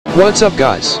What's up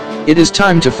guys? It is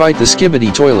time to fight the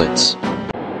Skibidi toilets.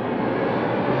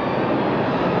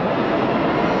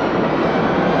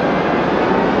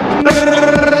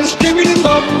 Skibidi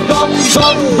bum bum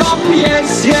bum bum,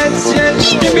 yes yes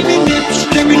yes. Skibidi dip,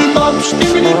 skibidi bum,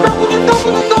 skibidi bum,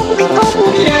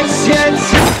 yes yes.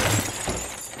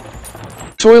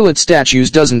 Toilet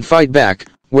statues doesn't fight back.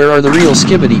 Where are the real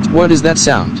Skibidi? What is that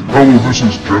sound? Hello, this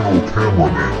is General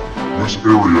Cameraman. This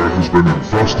area has been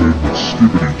infested with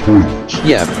Skibidi toilets.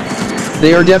 Yeah,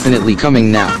 they are definitely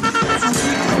coming now.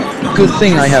 Good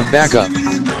thing I have backup.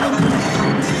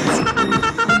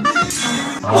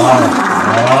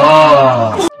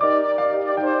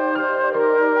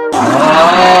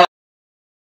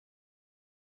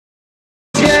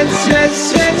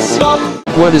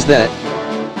 What is that?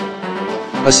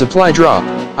 A supply drop.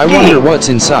 I wonder what's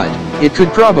inside. It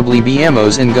could probably be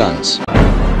ammos and guns.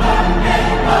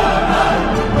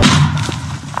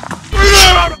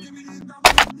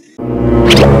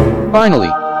 Finally,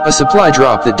 a supply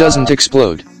drop that doesn't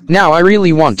explode. Now I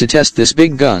really want to test this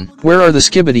big gun. Where are the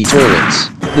Skibidi toilets?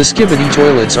 The Skibidi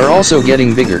toilets are also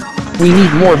getting bigger. We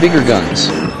need more bigger guns.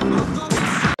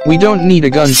 We don't need a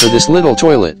gun for this little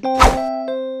toilet.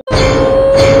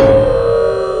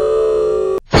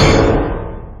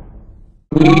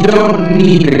 We don't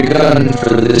need a gun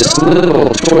for this little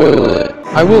toilet.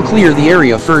 I will clear the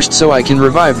area first so I can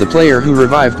revive the player who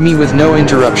revived me with no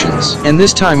interruptions. And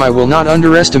this time I will not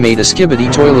underestimate a Skibidi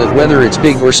toilet whether it's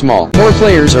big or small. More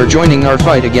players are joining our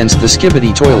fight against the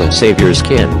Skibidi toilet.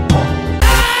 CuriousJin.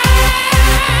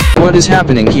 What is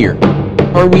happening here?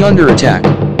 Are we under attack?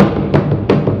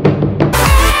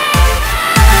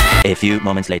 A few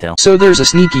moments later. So there's a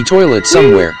sneaky toilet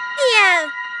somewhere. Yeah.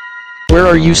 Where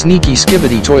are you, sneaky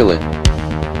Skibidi toilet?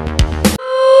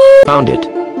 Found it.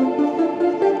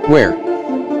 Where?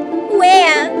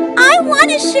 Where? I want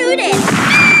to shoot it.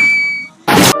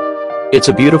 It's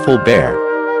a beautiful bear.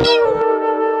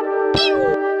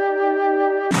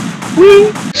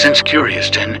 Since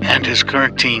CuriousJin and his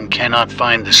current team cannot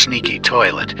find the sneaky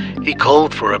toilet, he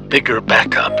called for a bigger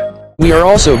backup. We are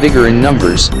also bigger in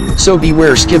numbers, so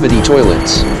beware Skibidi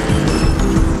toilets.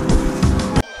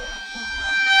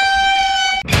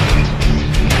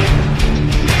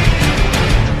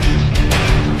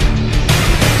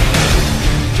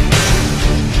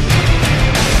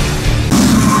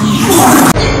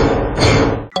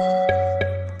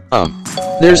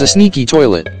 There's a sneaky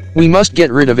toilet. We must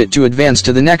get rid of it to advance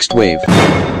to the next wave.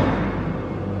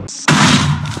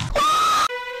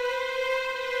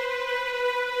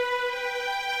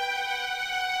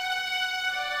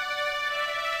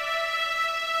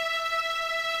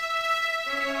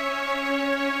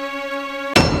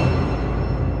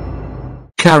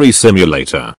 Carry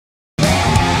simulator.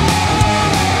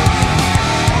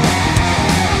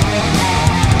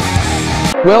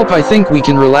 Welp, I think we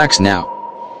can relax now.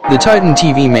 The Titan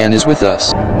TV man is with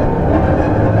us.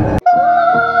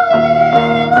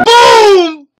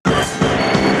 Boom!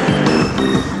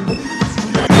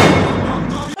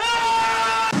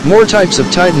 More types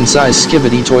of Titan-sized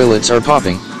Skibidi toilets are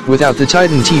popping. Without the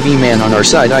Titan TV man on our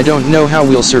side, I don't know how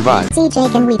we'll survive.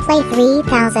 CJ, can we play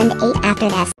 3008 after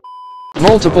this?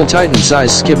 Multiple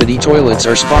Titan-sized Skibidi toilets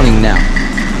are spawning now.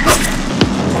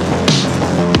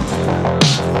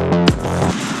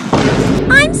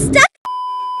 I'm stuck.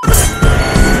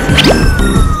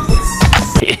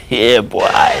 Yeah, boy.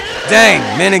 Dang,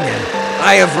 Minigan.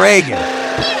 I have Reagan.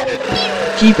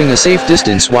 Keeping a safe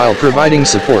distance while providing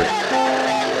support.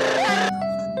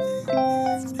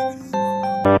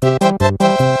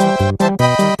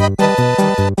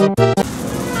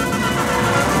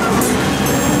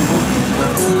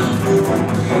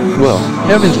 Well,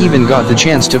 haven't even got the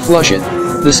chance to flush it.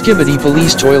 The Skibidi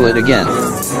police toilet again.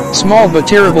 Small but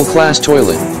terrible class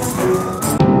toilet.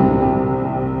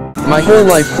 My whole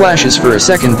life flashes for a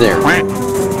second there.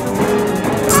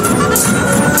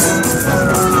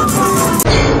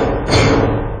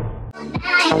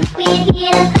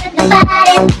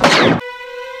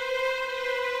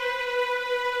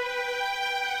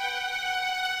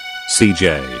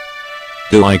 CJ.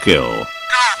 Do I kill?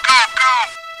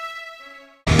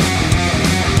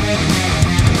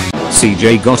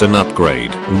 CJ got an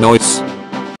upgrade. Nice.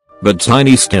 But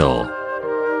tiny still.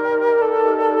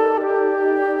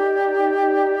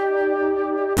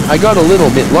 I got a little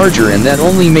bit larger and that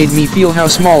only made me feel how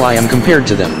small I am compared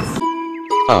to them.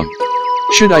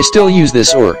 Should I still use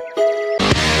this or?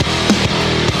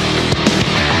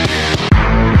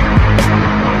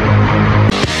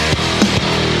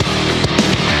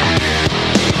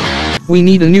 We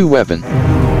need a new weapon.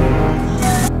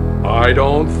 I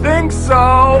don't think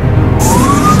so.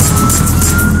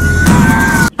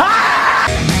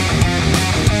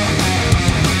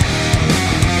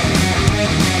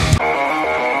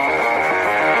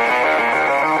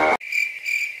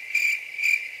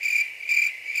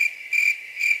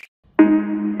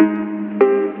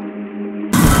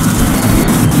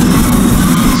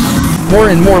 More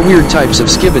and more weird types of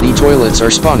Skibidi toilets are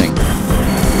spawning.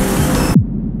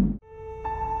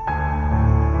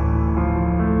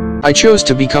 I chose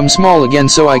to become small again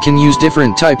so I can use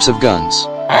different types of guns.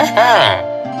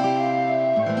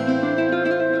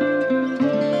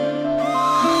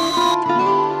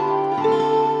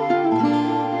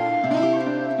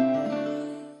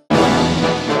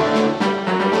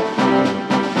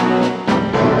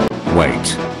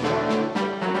 Wait.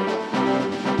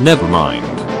 Never mind.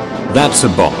 That's a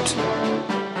bot.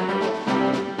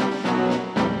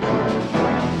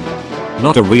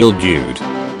 Not a real dude.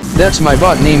 That's my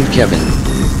bot named Kevin.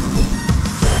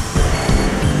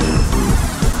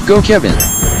 Go Kevin.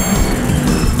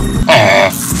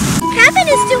 Kevin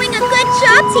is doing a good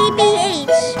job,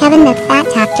 TBH. Kevin the Fat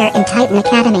Actor in Titan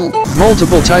Academy.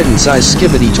 Multiple Titan-size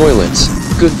Skibidi toilets.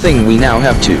 Good thing we now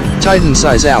have two.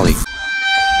 Titan-size alley.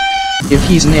 If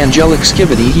he's an angelic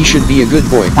Skibidi, he should be a good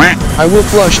boy. I will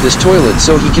flush this toilet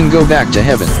so he can go back to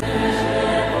heaven.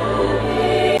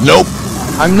 Nope.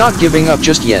 I'm not giving up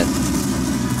just yet.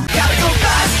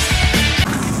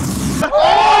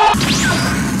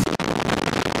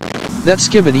 That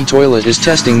Skibidi toilet is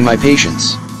testing my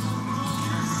patience.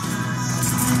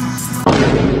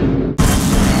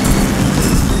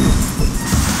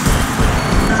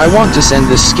 I want to send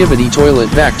this Skibidi toilet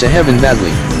back to heaven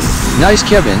badly. Nice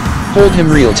Kevin, hold him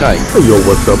real tight. Yo,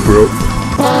 what's up, bro?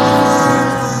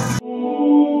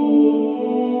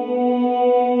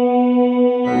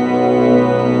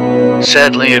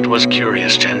 Sadly, it was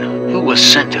CuriousJin who was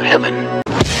sent to heaven.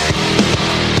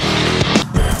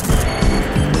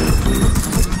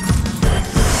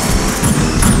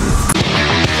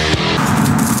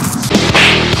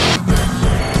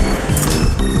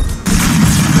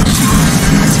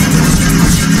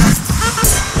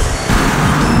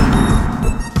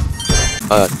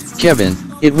 Kevin,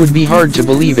 it would be hard to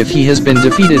believe if he has been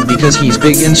defeated because he's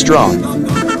big and strong.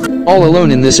 All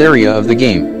alone in this area of the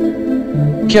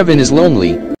game. Kevin is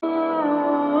lonely.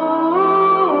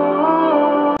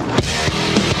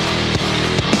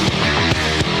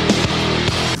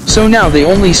 So now they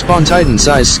only spawn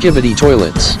Titan-sized Skibidi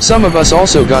toilets. Some of us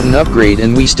also got an upgrade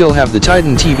and we still have the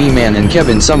Titan TV man and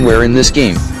Kevin somewhere in this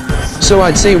game. So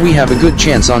I'd say we have a good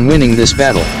chance on winning this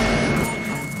battle.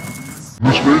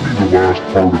 This may be the last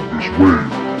part of this wave.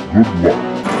 Good luck.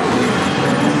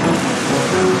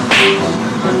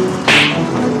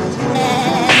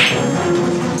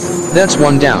 That's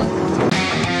one down.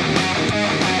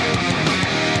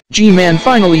 G-Man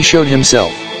finally showed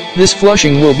himself. This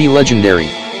flushing will be legendary.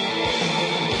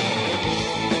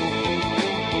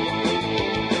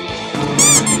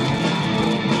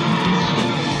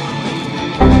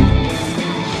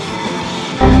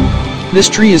 This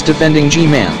tree is defending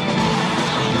G-Man.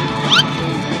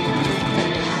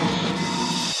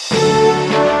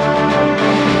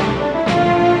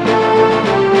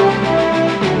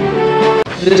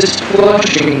 This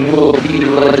flushing will be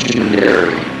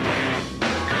legendary.